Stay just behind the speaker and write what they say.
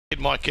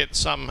might get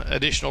some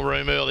additional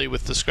room early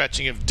with the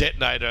scratching of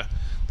Detonator,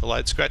 the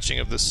late scratching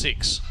of the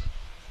 6.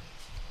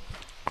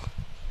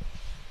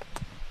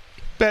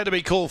 About to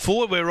be called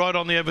forward. We're right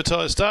on the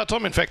advertised start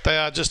time. In fact, they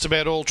are just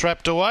about all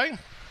trapped away.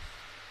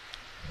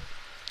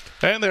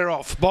 And they're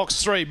off.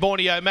 Box 3,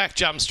 Borneo Mac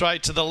jumps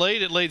straight to the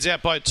lead. It leads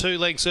out by 2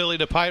 lengths early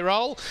to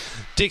Payroll.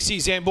 Dixie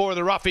Zambora,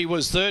 the roughie,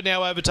 was third,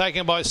 now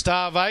overtaken by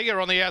Star Vega.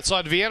 On the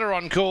outside, Vienna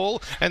on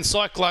call and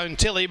Cyclone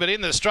Tilly, but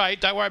in the straight,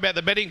 don't worry about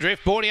the betting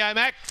drift. Borneo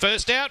Mac,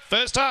 first out,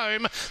 first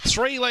home.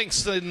 3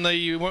 lengths in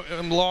the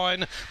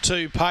line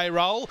to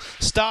Payroll.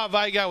 Star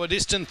Vega, a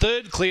distant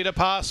third, clear to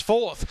pass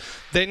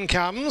fourth. Then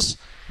comes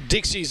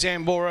Dixie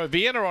Zambora,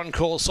 Vienna on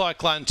call,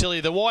 Cyclone Tilly.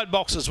 The wide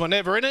boxes were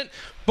never in it.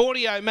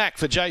 Borneo Mac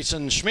for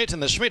Jason Schmidt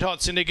and the Schmidt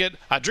Hot Syndicate.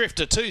 A drift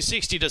to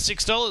 $2.60 to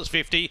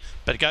 $6.50,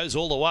 but goes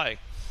all the way.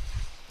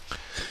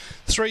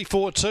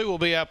 3-4-2 will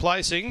be our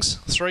placings.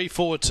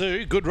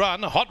 3-4-2, good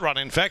run, a hot run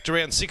in fact,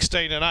 around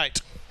 16 and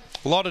 8.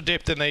 A lot of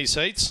depth in these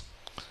heats,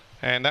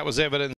 and that was evident.